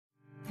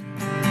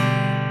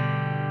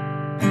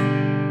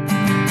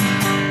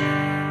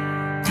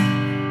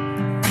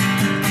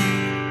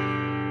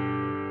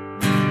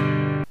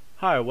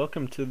Hi,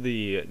 welcome to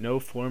the No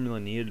Formula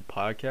Needed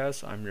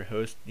podcast. I'm your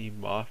host, Dean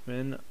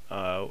Boffman.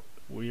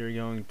 We are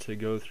going to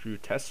go through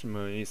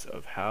testimonies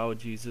of how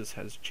Jesus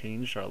has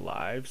changed our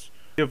lives.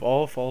 We have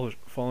all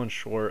fallen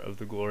short of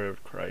the glory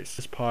of Christ.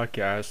 This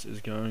podcast is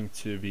going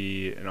to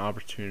be an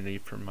opportunity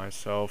for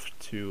myself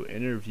to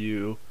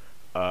interview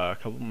a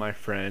couple of my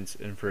friends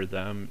and for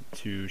them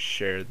to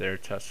share their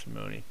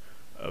testimony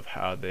of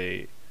how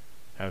they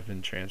have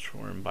been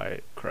transformed by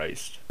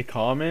Christ. A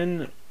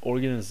common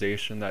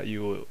organization that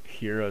you will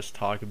hear us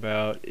talk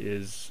about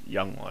is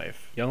Young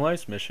Life. Young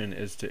Life's mission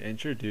is to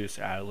introduce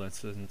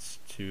adolescents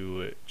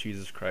to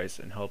Jesus Christ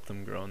and help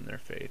them grow in their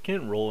faith. The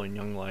second role in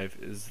Young Life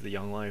is the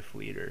Young Life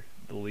leader.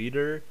 The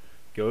leader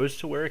goes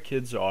to where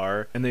kids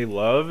are, and they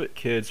love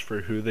kids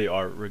for who they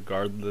are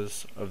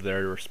regardless of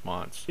their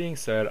response. That being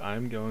said,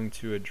 I'm going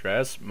to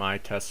address my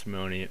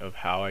testimony of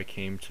how I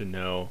came to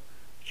know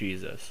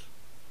Jesus.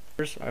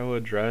 First, I will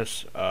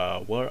address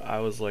what I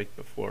was like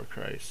before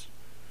Christ.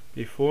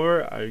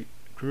 Before I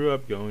grew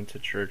up going to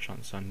church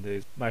on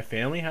Sundays, my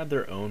family had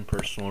their own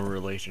personal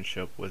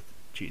relationship with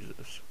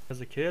Jesus.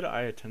 As a kid,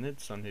 I attended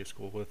Sunday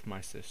school with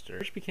my sister.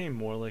 Church became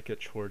more like a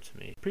chore to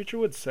me. The preacher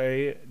would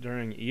say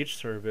during each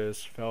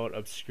service felt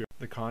obscure.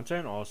 The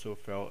content also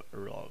felt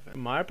irrelevant.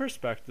 From my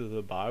perspective,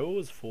 the Bible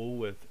was full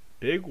with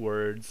big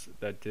words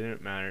that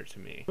didn't matter to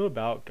me. I knew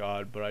about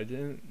God, but I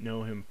didn't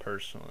know him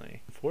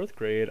personally. In fourth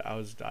grade, I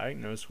was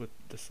diagnosed with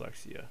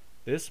dyslexia.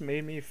 This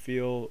made me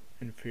feel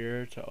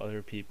inferior to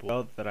other people. I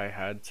felt that I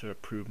had to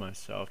prove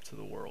myself to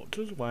the world.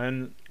 This was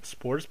when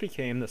sports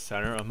became the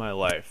center of my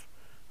life.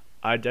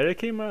 I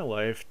dedicated my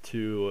life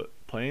to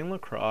playing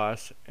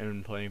lacrosse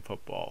and playing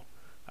football.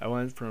 I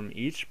went from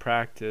each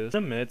practice.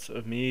 In the midst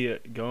of me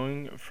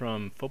going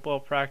from football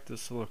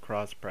practice to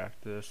lacrosse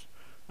practice,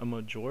 a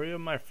majority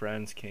of my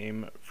friends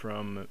came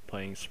from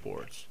playing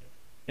sports.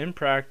 In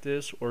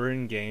practice or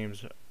in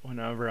games,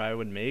 whenever I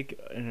would make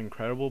an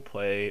incredible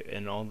play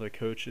and all the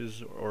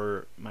coaches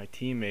or my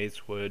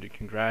teammates would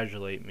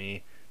congratulate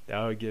me,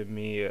 that would give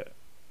me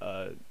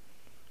a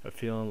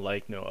feeling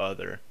like no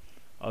other.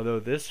 Although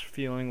this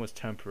feeling was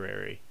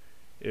temporary,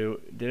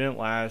 it didn't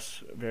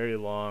last very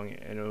long,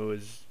 and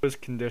it was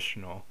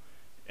conditional.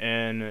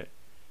 And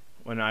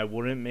when I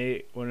would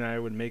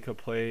make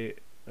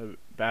a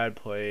bad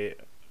play,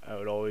 I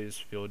would always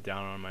feel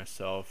down on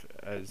myself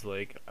as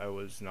like I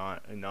was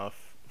not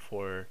enough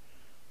for,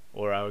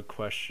 or I would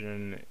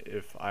question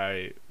if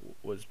I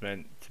was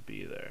meant to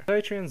be there. As I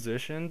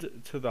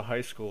transitioned to the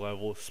high school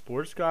level,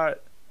 sports got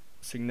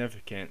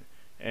significant,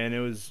 and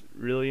it was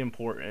really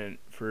important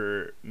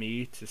for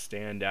me to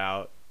stand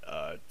out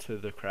to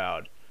the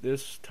crowd.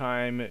 This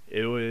time,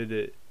 it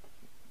would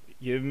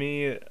give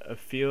me a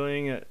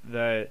feeling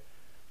that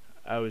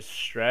I was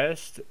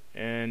stressed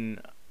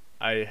and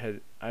I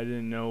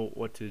didn't know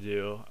what to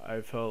do. I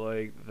felt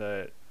like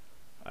that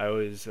I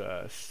was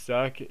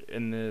stuck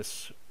in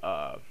this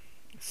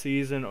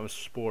season of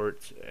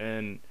sports,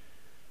 and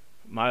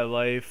my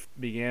life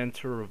began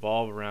to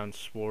revolve around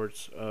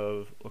sports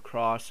of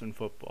lacrosse and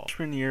football.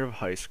 Freshman year of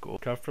high school,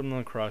 cut from the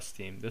lacrosse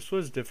team. This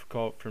was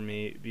difficult for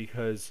me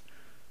because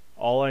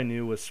all I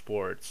knew was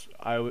sports.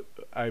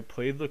 I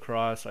played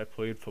lacrosse, I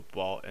played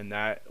football, and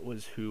that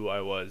was who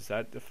I was.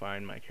 That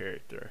defined my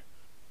character.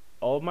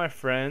 All of my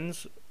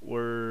friends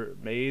were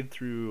made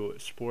through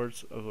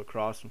sports of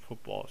lacrosse and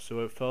football,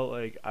 so it felt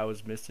like I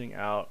was missing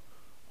out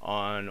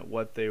on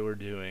what they were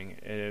doing,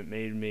 and it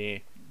made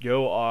me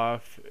go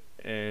off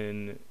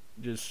and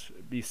just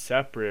be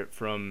separate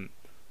from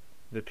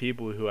the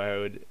people who I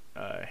would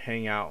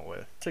hang out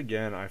with. Once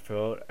again, I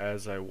felt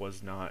as I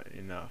was not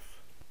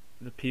enough.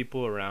 The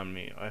people around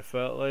me, I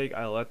felt like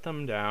I let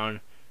them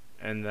down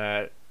and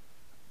that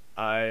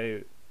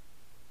I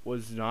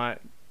was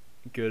not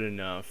good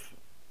enough.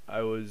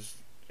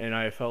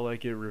 I felt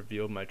like it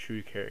revealed my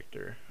true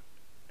character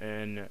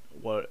and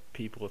what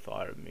people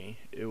thought of me.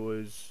 It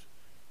was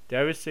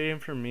devastating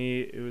for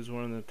me. It was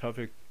one of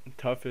the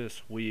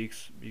toughest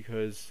weeks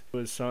because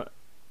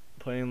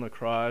playing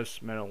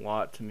lacrosse meant a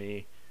lot to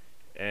me,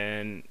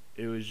 and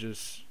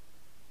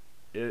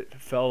it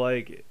felt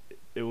like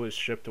it was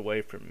stripped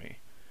away from me.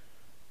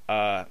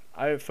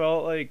 I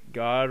felt like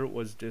God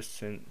was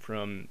distant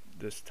from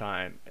this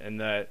time, and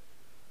that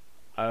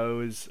I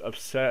was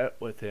upset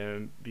with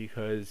him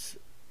because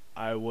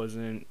I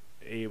wasn't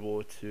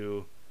able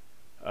to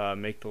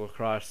make the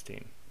lacrosse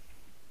team.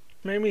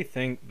 It made me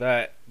think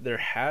that there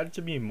had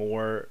to be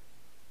more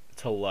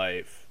to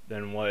life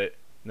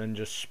than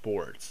just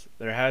sports.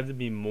 There had to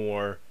be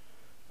more.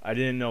 I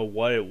didn't know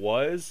what it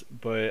was,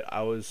 but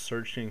I was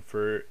searching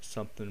for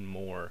something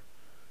more.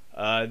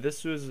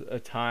 This was a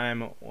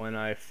time when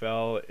I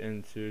fell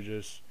into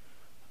just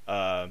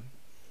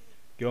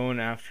going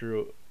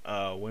after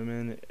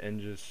women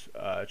and just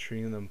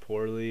treating them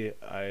poorly.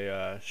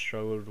 I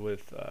struggled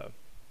with.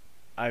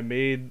 I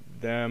made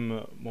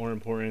them more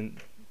important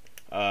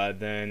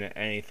than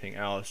anything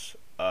else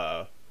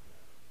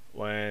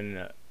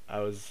when I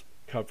was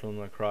cut from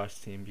the lacrosse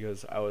team,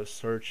 because I was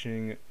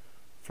searching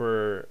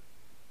for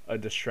a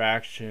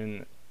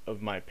distraction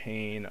of my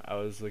pain. I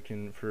was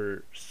looking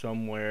for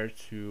somewhere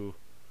to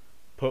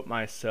put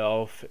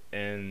myself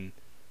and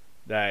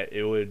that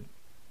it would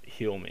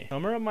heal me.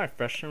 Summer of my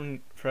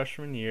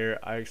freshman year,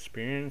 I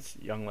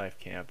experienced Young Life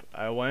Camp.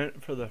 I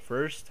went for the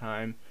first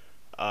time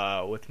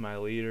with my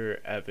leader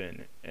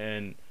Evan,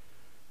 and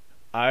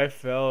I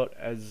felt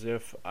as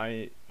if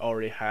I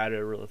already had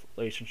a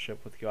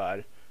relationship with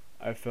God.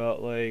 I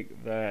felt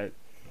like that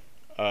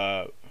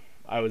uh,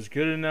 I was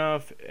good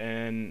enough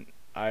and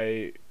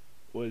I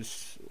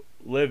was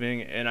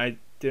living, and I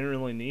didn't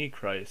really need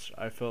Christ.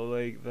 I felt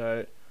like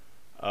that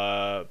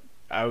uh,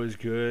 I was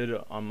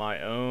good on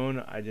my own.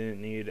 I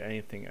didn't need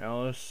anything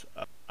else.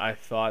 I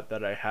thought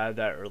that I had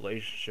that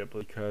relationship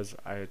because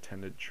I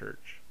attended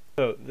church.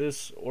 So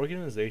this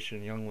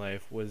organization, Young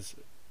Life, was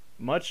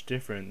much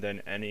different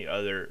than any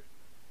other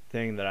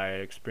thing that I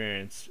had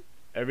experienced.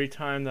 Every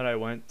time that I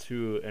went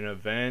to an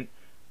event,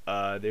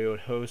 they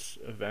would host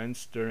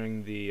events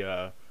during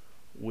the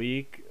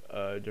week,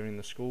 during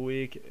the school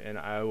week, and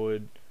I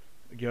would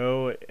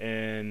go,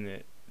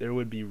 and there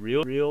would be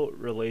real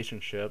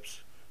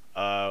relationships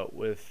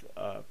with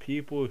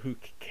people who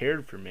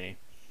cared for me.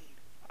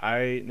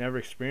 I never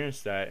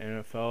experienced that, and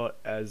it felt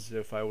as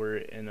if I were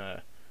in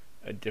a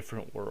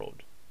different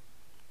world.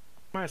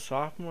 My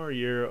sophomore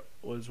year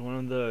was one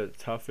of the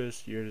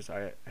toughest years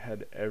I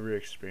had ever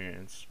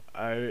experienced.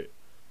 I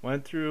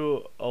went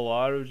through a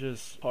lot of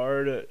just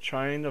hard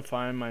trying to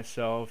find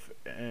myself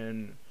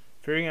and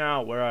figuring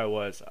out where I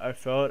was. I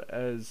felt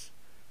as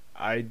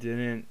I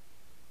didn't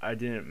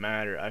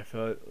matter. I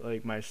felt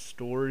like my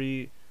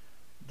story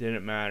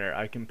didn't matter.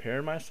 I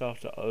compared myself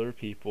to other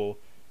people,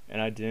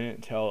 and I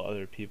didn't tell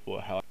other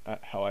people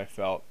how I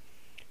felt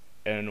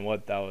and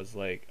what that was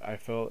like. I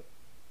felt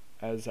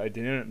as I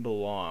didn't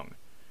belong.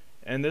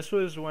 And this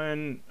was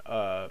when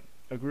a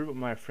group of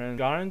my friends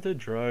got into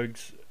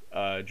drugs,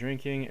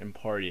 drinking, and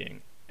partying.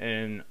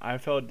 And I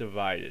felt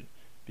divided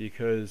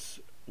because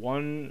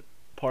one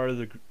part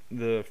of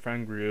the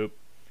friend group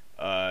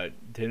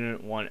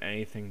didn't want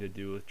anything to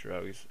do with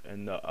drugs,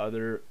 and the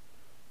other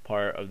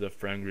part of the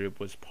friend group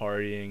was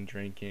partying,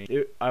 drinking.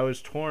 I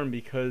was torn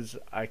because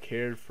I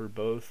cared for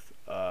both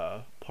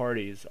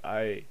parties.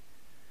 I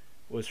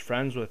was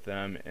friends with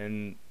them,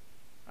 and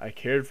I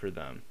cared for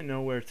them. I didn't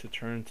know where to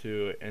turn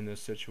to in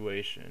this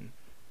situation.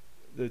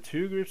 The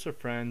two groups of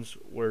friends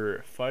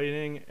were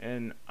fighting,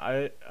 and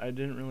I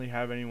didn't really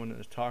have anyone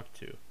to talk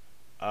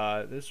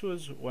to. This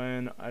was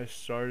when I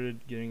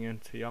started getting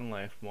into Young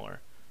Life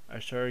more. I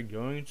started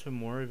going to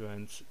more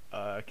events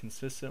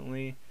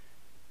consistently,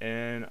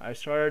 and I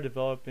started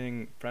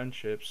developing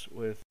friendships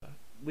with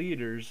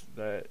leaders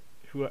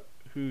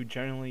who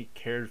genuinely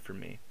cared for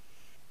me.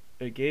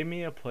 It gave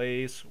me a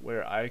place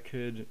where I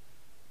could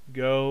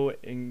go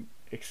and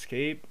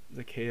escape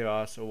the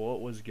chaos of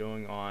what was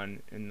going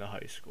on in the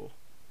high school.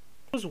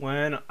 It was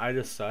when I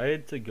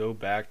decided to go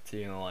back to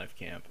Young Life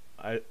Camp.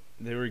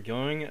 They were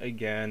going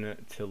again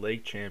to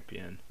Lake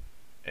Champion,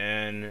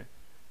 and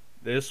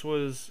this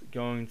was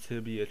going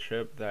to be a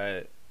trip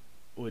that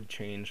would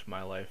change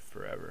my life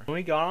forever. When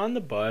we got on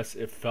the bus,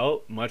 it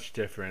felt much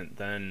different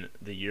than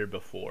the year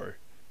before.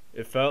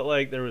 It felt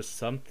like there was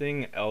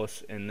something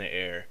else in the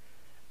air.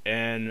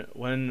 And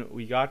when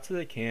we got to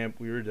the camp,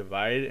 we were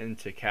divided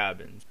into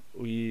cabins.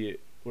 We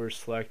were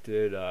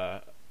selected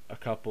a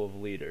couple of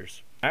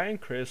leaders. Matt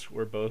and Chris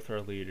were both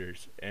our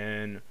leaders,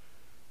 and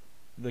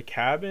the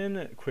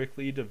cabin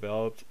quickly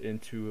developed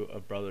into a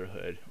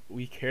brotherhood.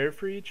 We cared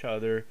for each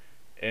other,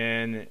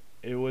 and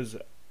it was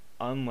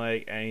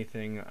unlike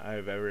anything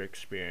I've ever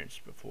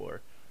experienced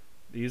before.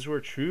 These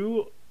were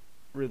true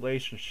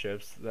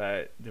relationships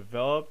that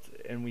developed,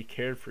 and we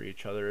cared for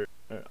each other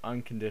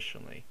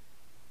unconditionally.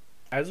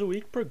 As the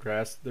week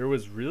progressed, there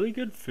was really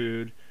good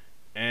food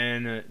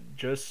and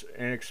just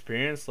an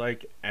experience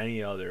like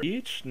any other.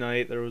 Each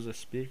night there was a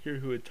speaker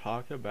who would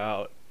talk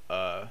about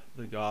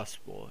the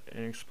gospel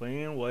and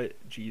explaining what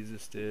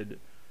Jesus did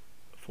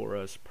for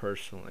us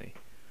personally.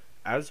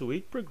 As the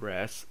week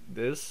progressed,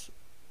 this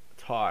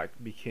talk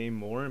became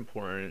more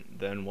important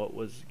than what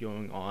was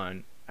going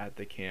on at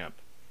the camp.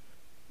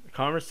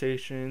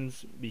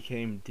 Conversations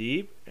became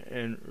deep,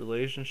 and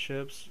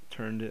relationships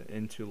turned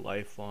into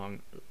lifelong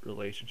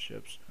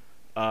relationships.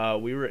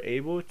 We were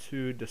able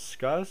to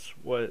discuss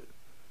what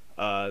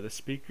the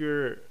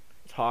speaker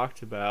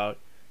talked about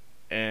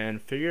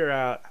and figure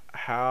out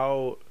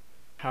how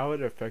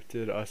it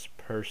affected us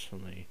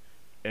personally,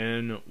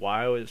 and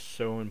why it was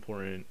so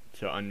important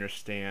to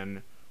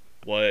understand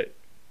what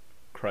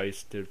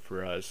Christ did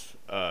for us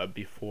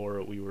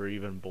before we were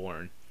even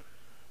born.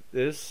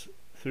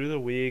 Through the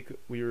week,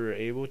 we were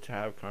able to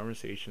have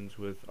conversations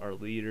with our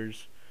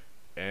leaders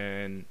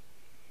and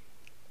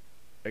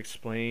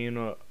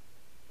explain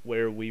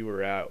where we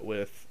were at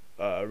with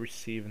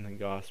receiving the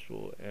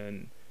gospel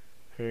and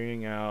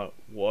figuring out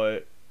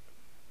what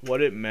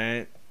it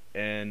meant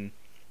and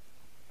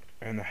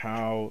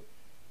how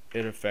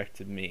it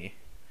affected me.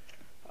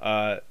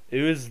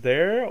 It was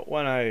there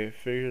when I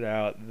figured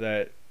out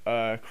that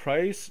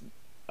Christ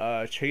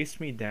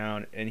chased me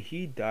down, and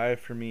he died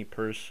for me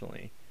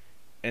personally.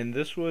 And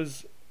this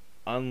was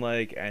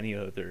unlike any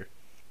other.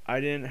 I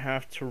didn't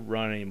have to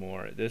run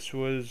anymore. This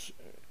was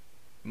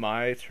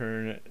my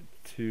turn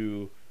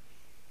to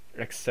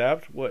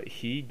accept what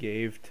he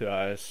gave to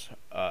us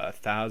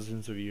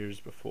thousands of years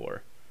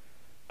before.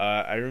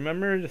 I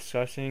remember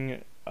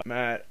discussing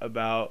Matt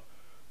about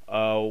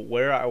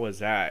where I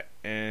was at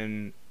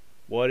and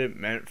what it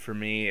meant for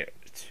me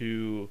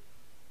to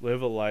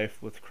live a life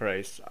with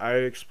Christ. I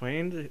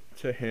explained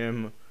to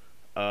him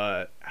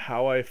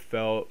how I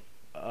felt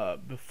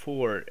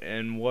before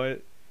and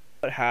what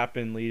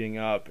happened leading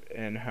up,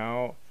 and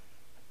how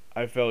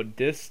I felt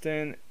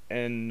distant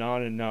and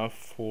not enough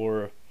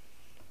for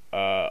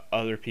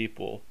other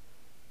people.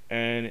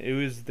 And it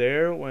was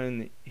there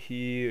when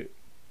he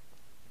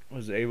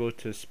was able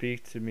to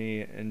speak to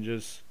me and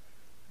just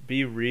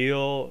be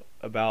real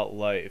about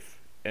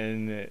life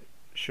and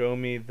show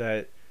me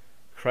that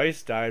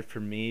Christ died for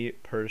me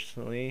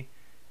personally,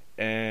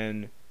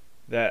 and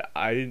that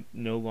I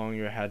no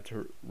longer had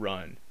to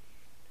run.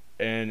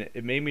 And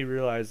it made me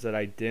realize that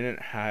I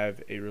didn't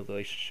have a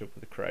relationship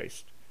with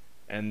Christ,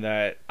 and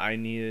that I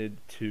needed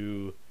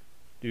to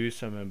do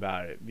something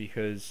about it,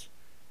 because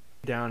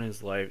down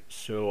his life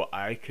so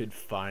I could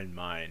find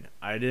mine.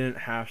 I didn't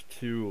have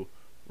to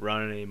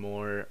run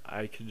anymore.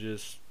 I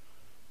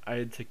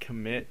had to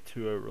commit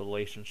to a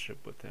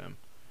relationship with him,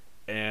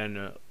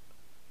 and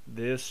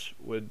this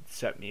would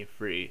set me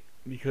free,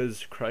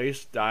 because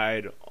Christ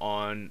died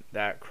on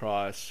that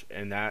cross,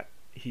 and that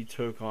he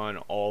took on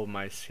all of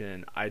my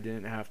sin. I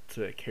didn't have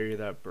to carry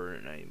that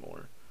burden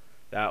anymore.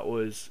 That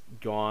was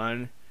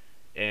gone,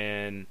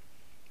 and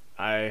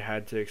I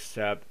had to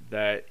accept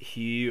that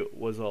he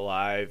was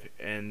alive,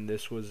 and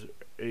this was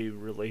a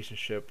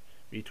relationship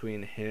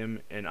between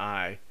him and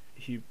I.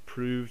 He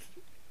proved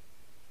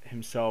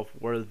himself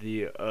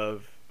worthy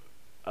of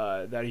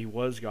that he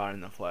was God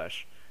in the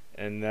flesh,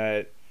 and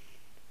that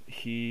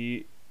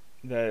I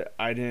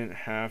didn't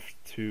have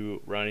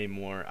to run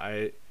anymore.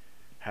 I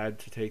had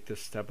to take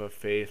this step of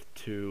faith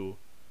to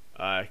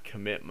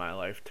commit my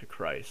life to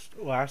Christ.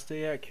 Last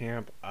day at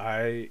camp,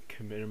 I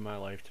committed my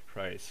life to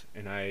Christ,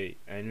 and I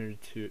entered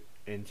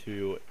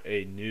into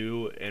a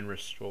new and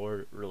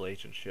restored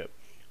relationship.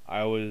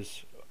 I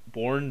was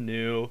born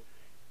new.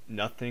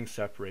 Nothing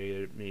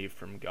separated me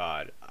from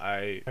God.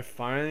 I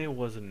finally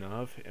was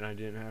enough, and I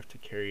didn't have to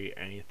carry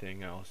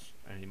anything else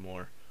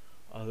anymore.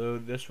 Although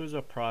this was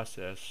a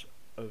process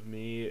of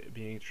me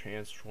being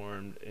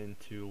transformed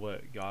into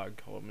what God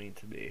called me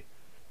to be.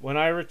 When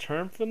I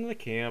returned from the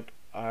camp,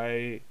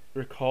 I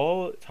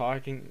recall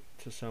talking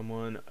to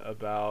someone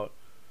about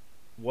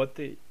what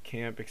the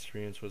camp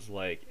experience was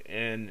like,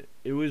 and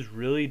it was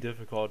really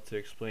difficult to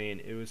explain.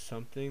 It was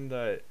something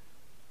that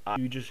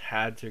you just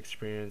had to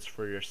experience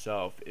for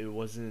yourself. It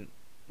wasn't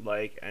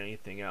like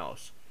anything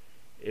else.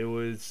 It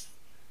was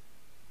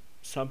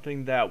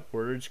something that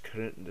words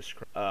couldn't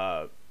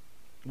describe.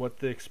 What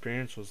the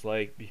experience was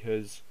like,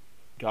 because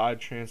God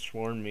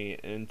transformed me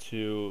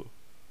into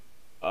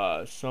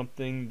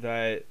something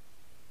that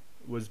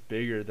was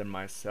bigger than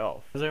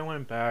myself. As I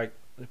went back,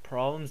 the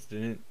problems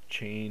didn't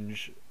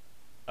change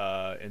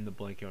in the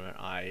blink of an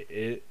eye.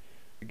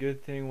 The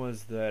good thing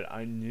was that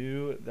I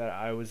knew that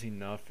I was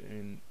enough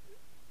in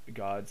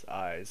God's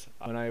eyes.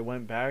 When I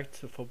went back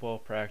to football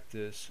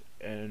practice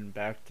and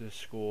back to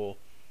school,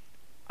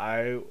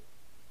 I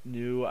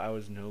knew I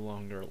was no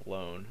longer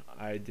alone.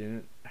 I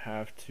didn't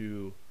have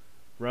to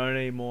run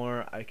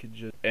anymore. I could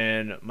just,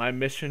 and my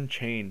mission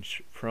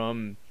changed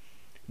from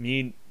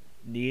me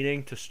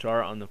needing to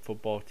start on the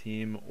football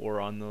team or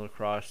on the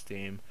lacrosse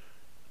team.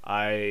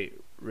 I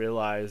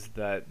realized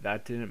that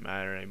didn't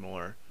matter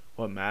anymore.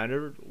 What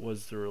mattered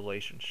was the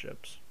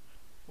relationships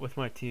with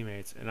my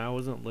teammates, and I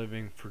wasn't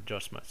living for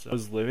just myself. I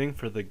was living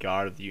for the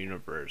God of the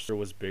universe. It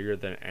was bigger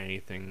than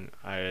anything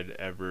I had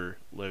ever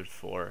lived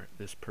for.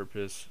 This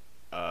purpose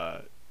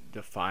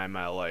defined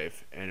my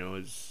life, and it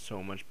was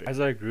so much bigger. As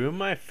I grew in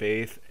my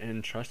faith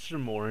and trusted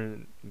more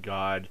in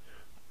God,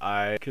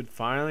 I could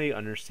finally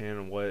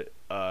understand what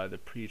the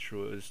preacher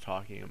was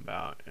talking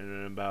about,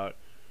 and about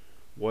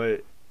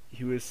what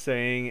he was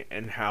saying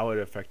and how it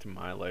affected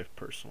my life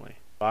personally.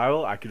 The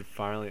Bible I could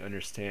finally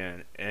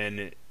understand,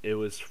 and it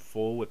was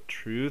full with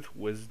truth,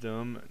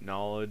 wisdom,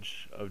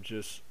 knowledge of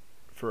just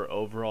for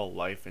overall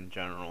life in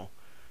general.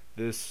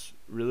 This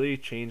really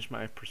changed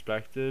my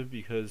perspective,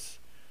 because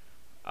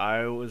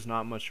I was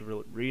not much of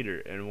a reader,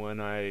 and when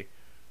I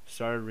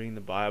started reading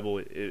the Bible,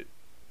 it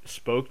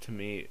spoke to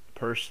me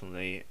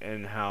personally,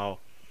 and how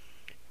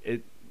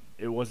it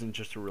wasn't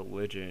just a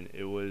religion,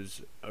 it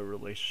was a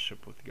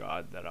relationship with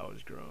God that I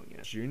was growing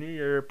in. Junior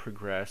year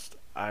progressed,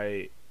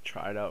 I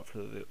tried out for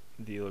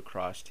the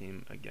lacrosse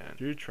team again.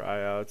 Through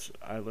tryouts,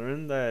 I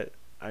learned that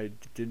I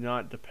did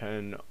not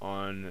depend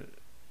on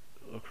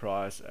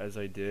lacrosse as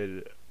I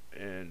did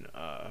in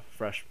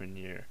freshman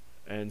year.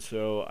 And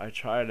so I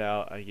tried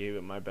out, I gave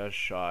it my best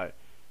shot,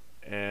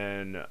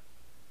 and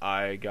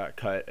I got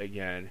cut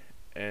again.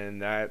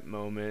 And that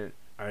moment,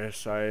 I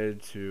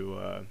decided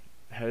to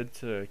head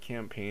to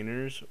Camp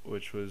Painters,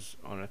 which was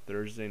on a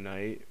Thursday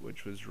night,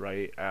 which was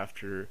right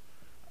after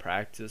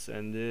practice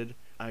ended,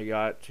 I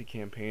got to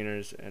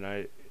campaigners and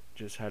I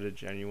just had a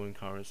genuine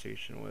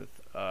conversation with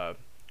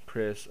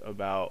Chris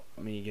about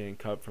me getting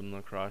cut from the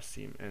lacrosse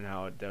team and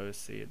how it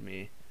devastated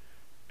me,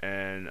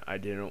 and I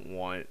didn't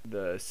want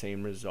the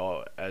same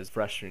result as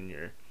freshman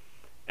year.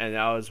 And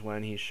that was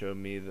when he showed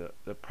me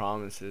the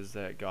promises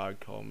that God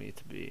called me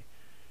to be.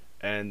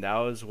 And that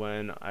was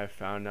when I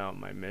found out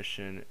my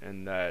mission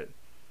and that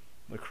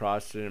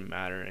lacrosse didn't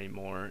matter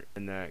anymore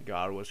and that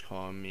God was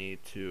calling me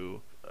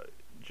to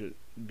just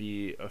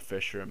be a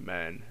fisher of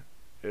men.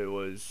 It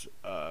was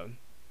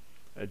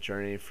a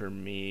journey for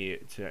me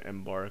to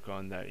embark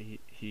on that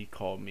he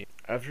called me.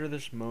 After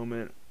this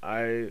moment,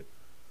 I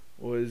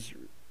was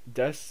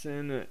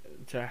destined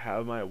to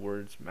have my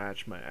words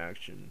match my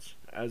actions.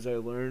 As I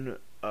learned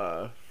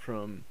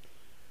from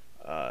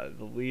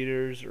the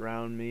leaders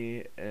around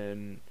me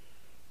and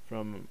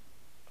from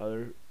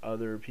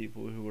other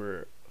people who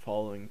were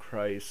following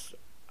Christ,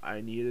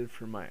 I needed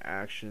for my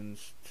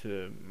actions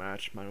to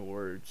match my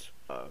words.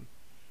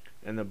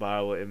 In the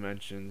Bible, it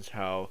mentions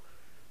how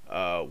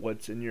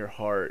what's in your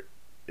heart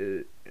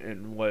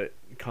and what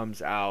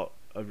comes out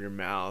of your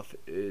mouth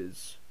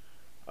is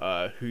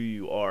who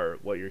you are,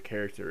 what your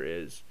character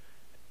is,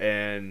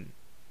 and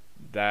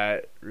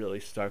that really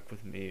stuck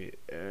with me,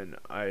 and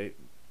I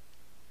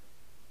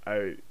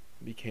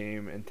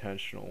became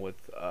intentional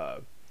with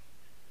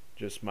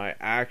just my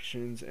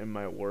actions and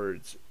my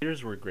words.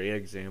 Leaders were great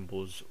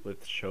examples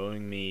with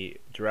showing me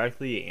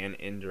directly and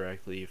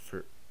indirectly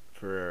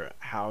for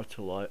how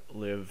to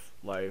live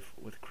life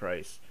with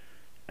Christ,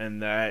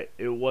 and that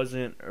it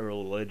wasn't a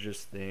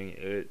religious thing.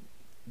 It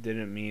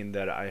didn't mean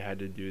that I had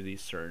to do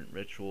these certain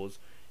rituals.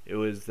 It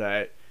was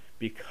that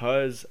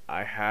because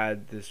I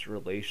had this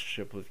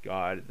relationship with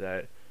God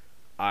that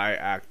I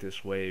act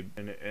this way,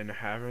 and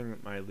having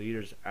my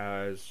leaders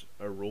as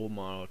a role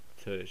model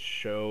to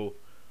show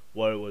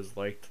what it was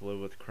like to live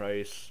with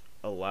Christ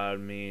allowed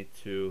me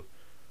to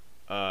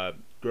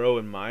grow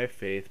in my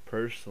faith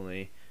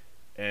personally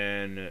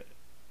and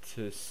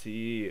to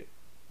see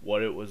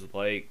what it was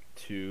like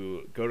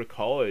to go to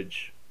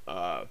college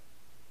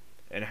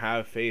and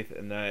have faith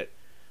in that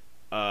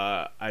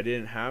I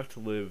didn't have to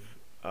live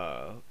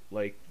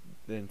like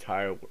the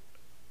entire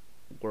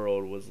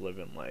world was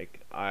living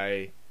like.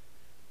 I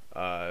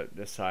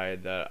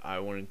decided that I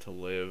wanted to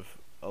live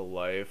a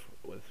life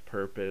with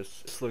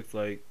purpose. This looked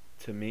like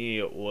to me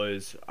it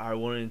was I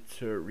wanted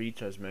to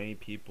reach as many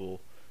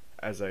people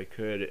as I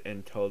could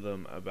and tell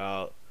them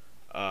about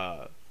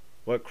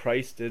what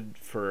Christ did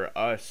for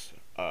us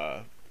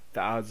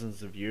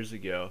thousands of years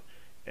ago,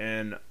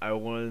 and I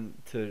wanted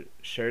to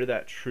share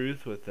that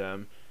truth with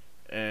them,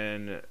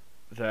 and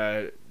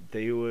that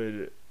they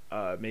would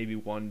maybe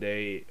one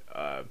day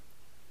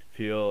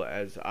feel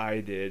as I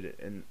did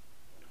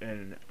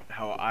and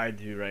how I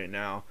do right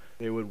now.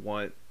 They would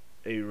want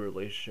a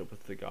relationship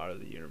with the God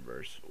of the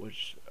universe,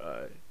 which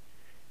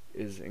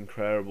is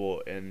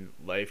incredible and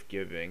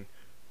life-giving.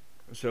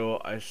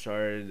 So I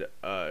started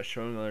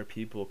showing other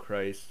people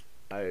Christ.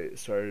 I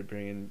started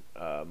bringing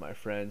my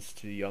friends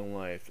to Young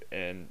Life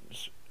and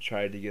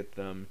tried to get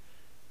them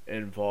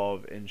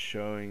involved in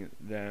showing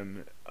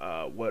them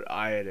what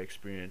I had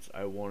experienced.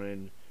 I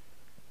wanted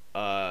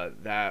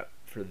that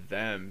for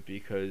them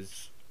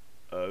because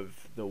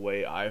of the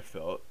way I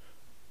felt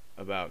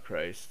about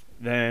Christ.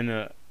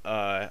 Then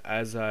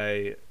as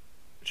I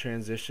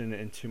transitioned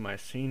into my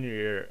senior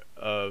year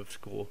of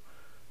school,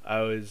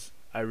 I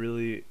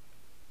really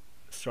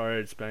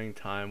started spending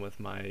time with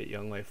my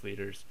Young Life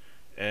leaders,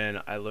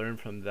 and I learned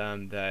from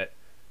them that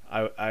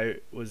I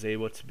was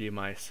able to be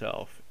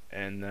myself,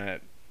 and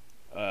that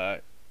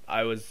that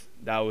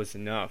was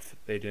enough.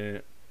 They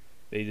didn't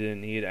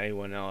need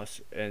anyone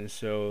else, and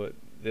so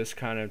this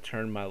kind of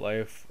turned my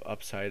life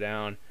upside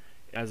down.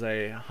 As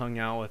I hung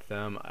out with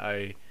them,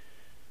 I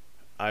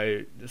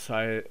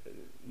decided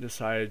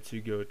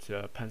to go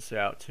to Penn State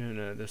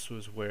Altoona. This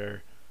was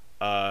where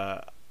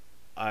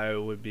I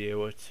would be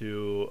able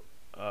to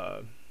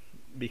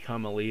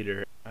become a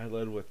leader. I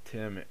led with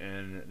Tim,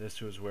 and this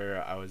was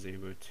where I was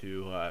able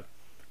to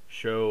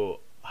show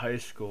high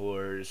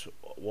schoolers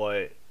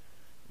what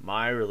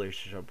my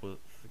relationship with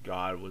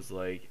God was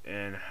like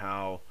and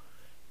how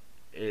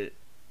it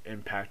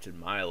impacted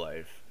my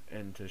life,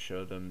 and to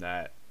show them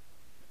that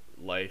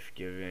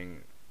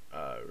life-giving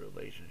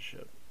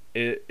relationship.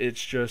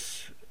 It's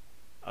just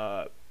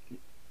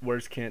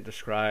words can't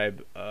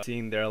describe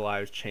seeing their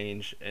lives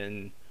change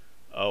in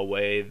a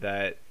way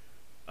that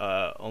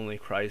only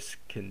Christ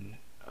can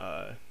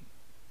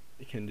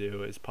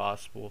do is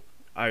possible.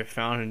 I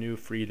found a new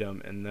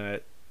freedom in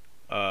that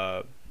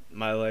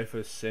my life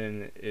of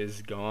sin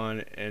is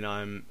gone and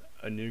I'm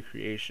a new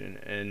creation,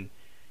 and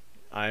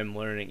I'm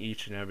learning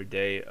each and every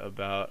day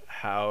about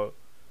how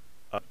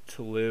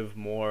to live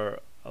more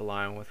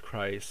aligned with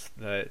Christ.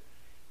 That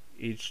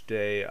each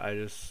day I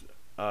just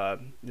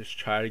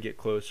try to get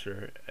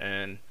closer,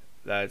 and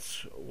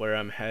that's where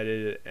I'm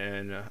headed.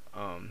 And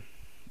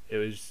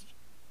it's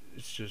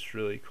just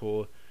really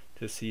cool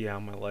to see how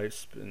my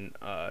life's been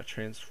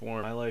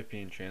transformed. My life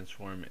being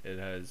transformed, it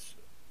has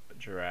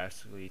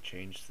drastically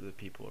changed the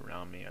people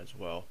around me as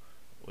well,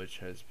 which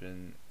has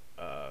been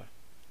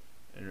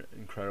an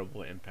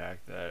incredible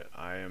impact that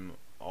I am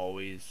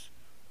always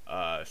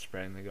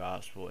spreading the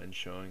gospel and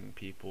showing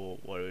people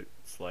what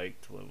it's like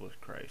to live with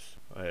Christ.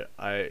 But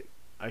I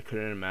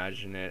couldn't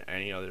imagine it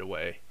any other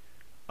way.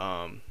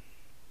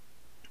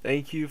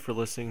 Thank you for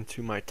listening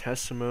to my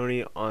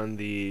testimony on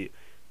the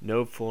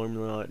No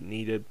Formula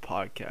Needed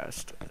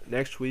podcast.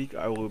 Next week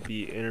I will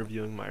be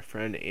interviewing my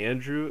friend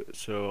Andrew,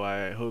 so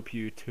I hope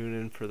you tune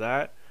in for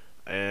that,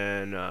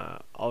 and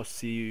I'll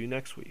see you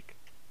next week.